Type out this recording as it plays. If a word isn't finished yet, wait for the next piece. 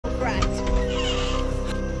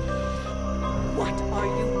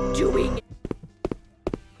doing?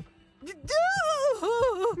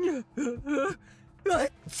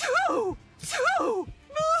 Two!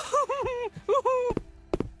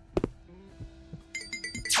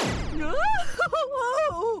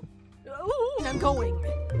 I'm going.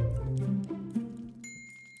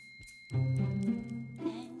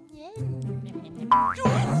 Oh,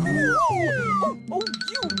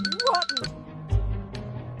 you rotten!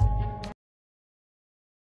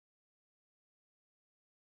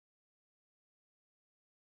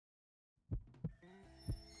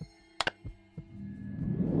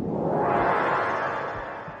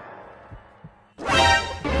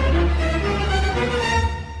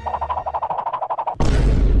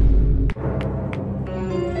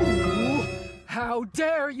 How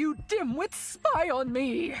dare you dimwits spy on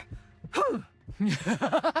me!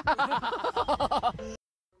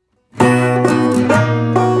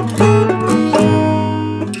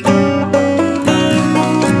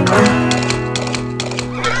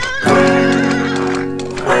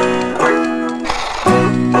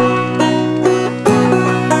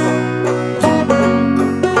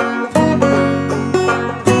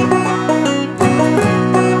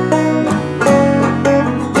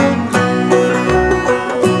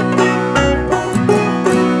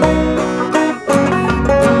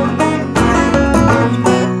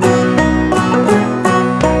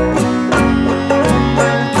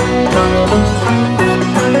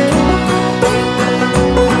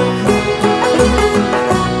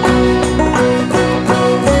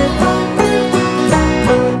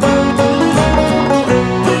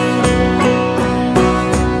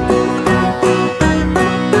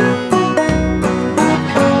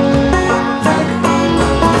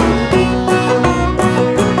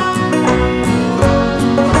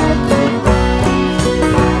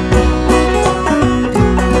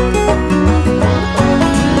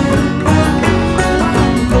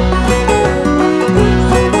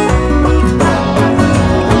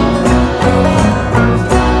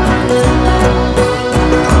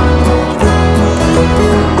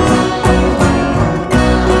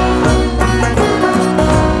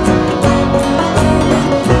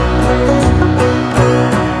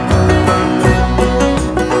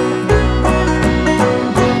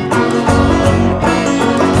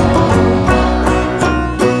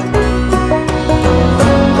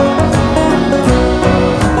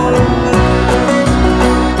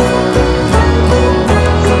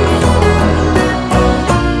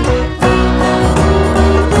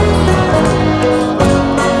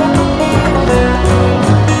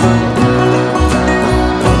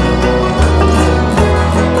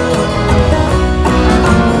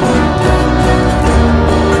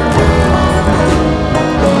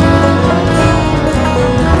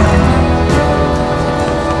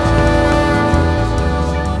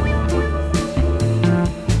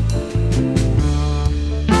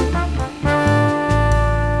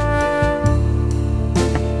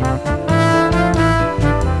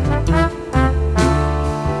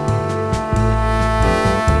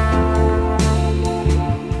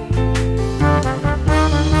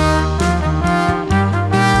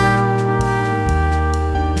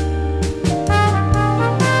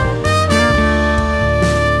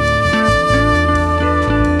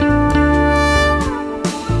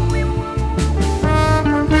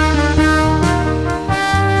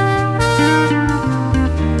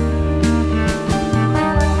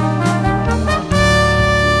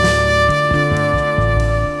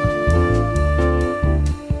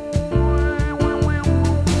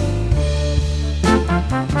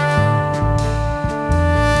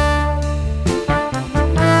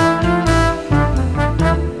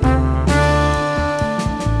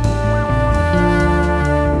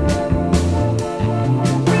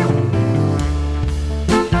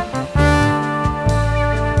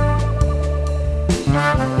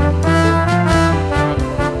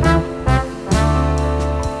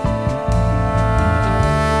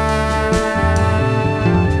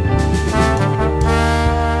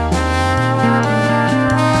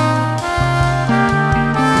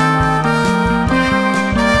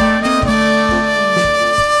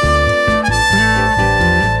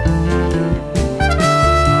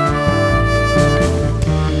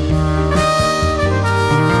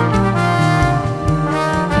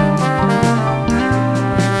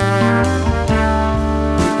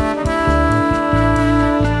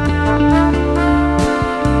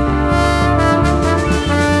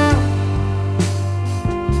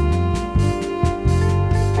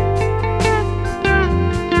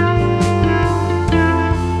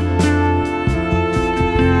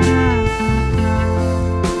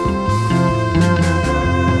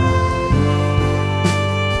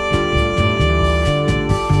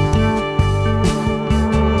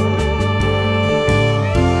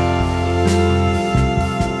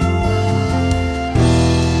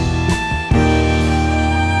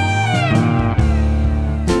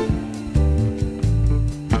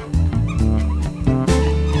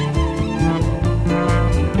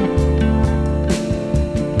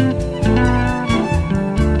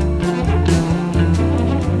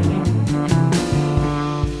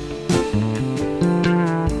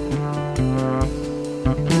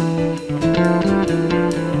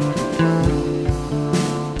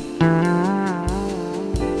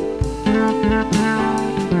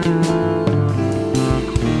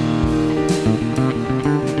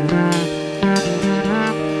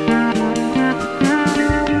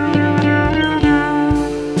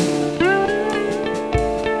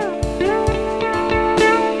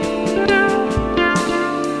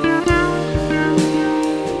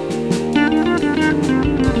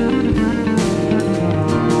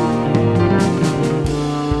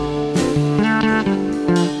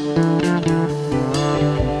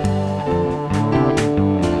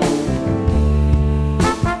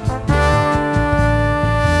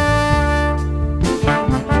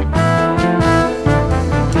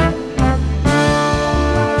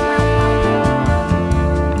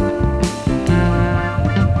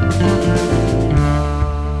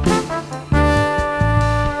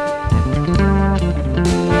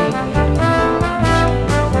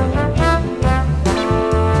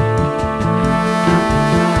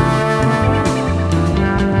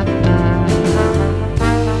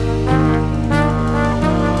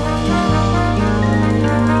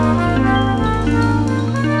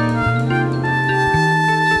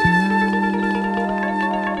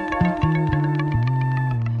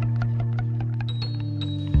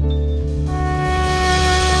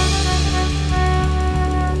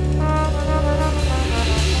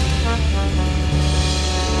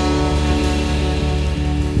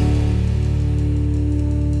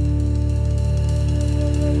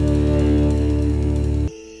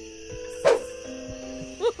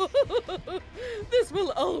 This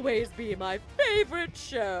will always be my favorite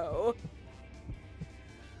show.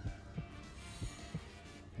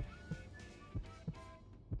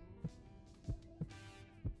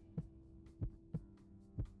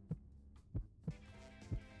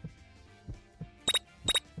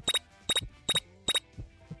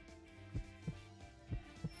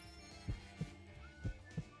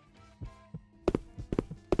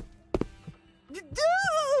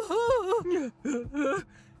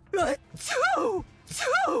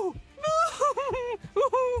 Two!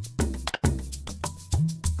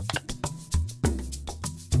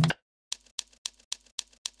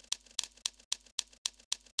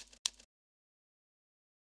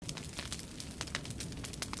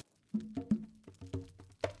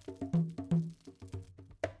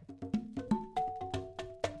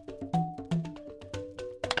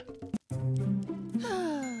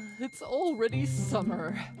 It's already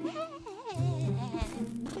summer.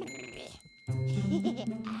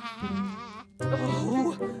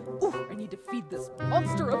 Oh, I need to feed this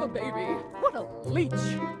monster of a baby. What a leech.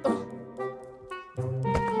 Ugh.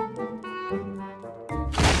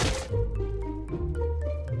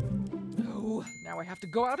 Oh, now I have to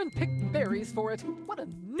go out and pick berries for it. What a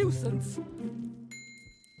nuisance.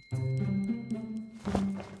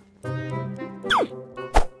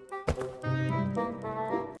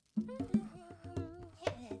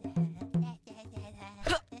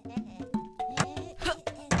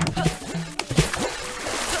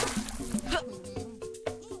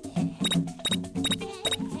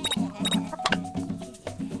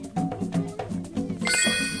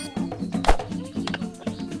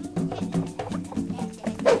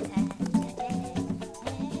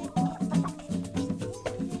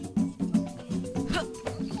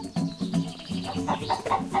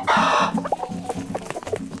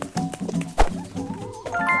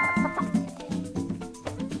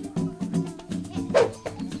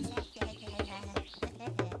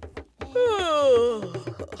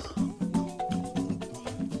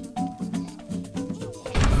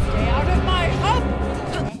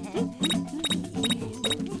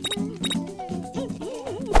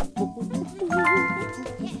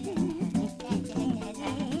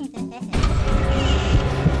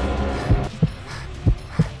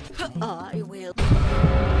 I will.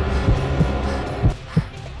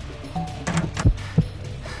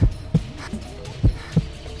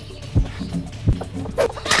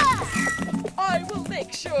 I will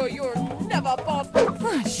make sure you're never bothered.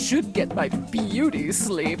 I should get my beauty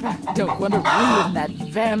sleep. Don't want to ruin that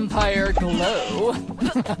vampire glow.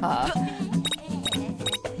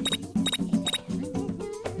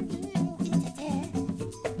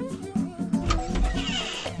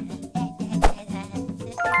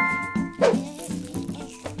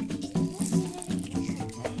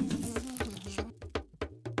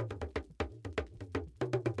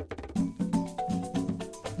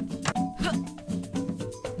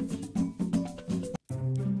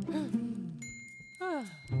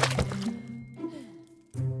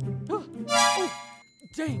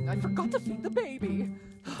 Dang, I forgot to feed the baby.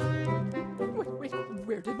 Wait,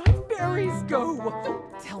 where did my berries go?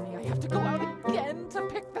 Don't tell me I have to go out again to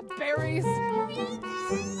pick the berries.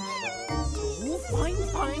 Oh,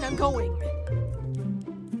 fine, I'm going.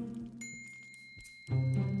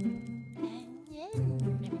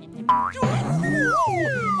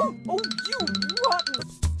 Oh, you rotten!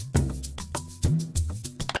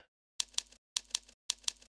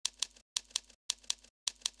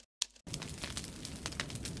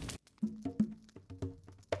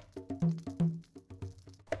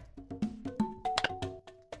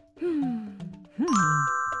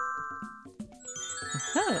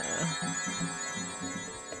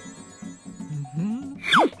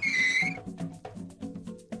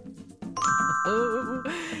 Oh,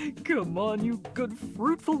 come on, you good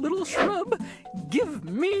fruitful little shrub. Give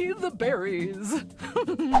me the berries.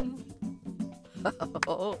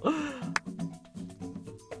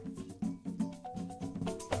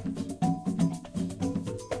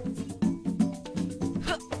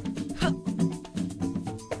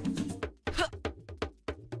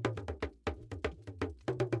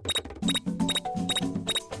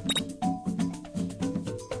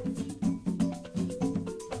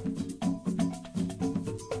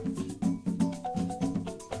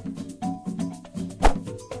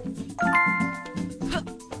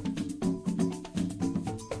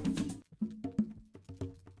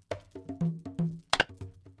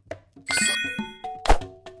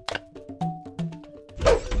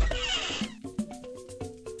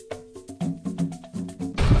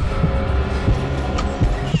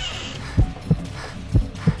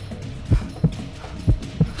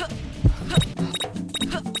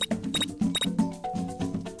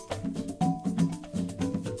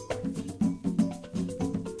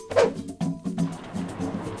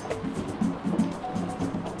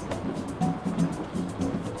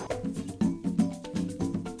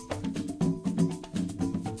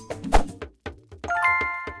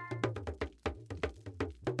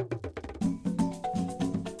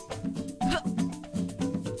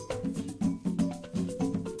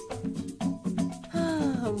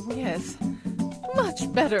 goodness.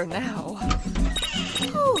 Much better now.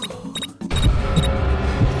 Whew.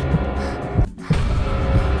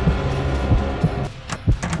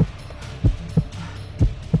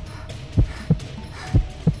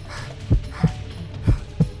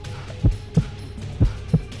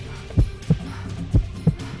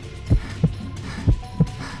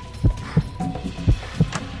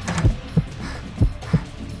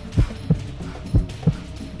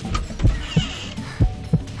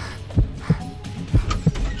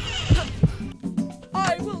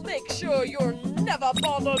 Make sure you'll never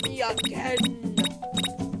bother me again.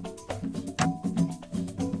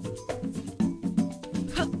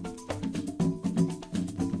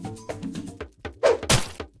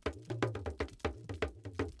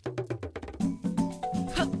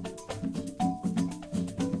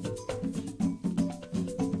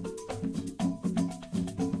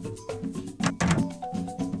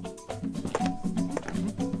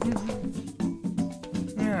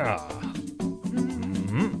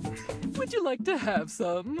 Would you like to have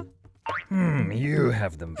some? You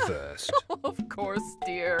have them first. Of course,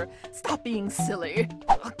 dear. Stop being silly.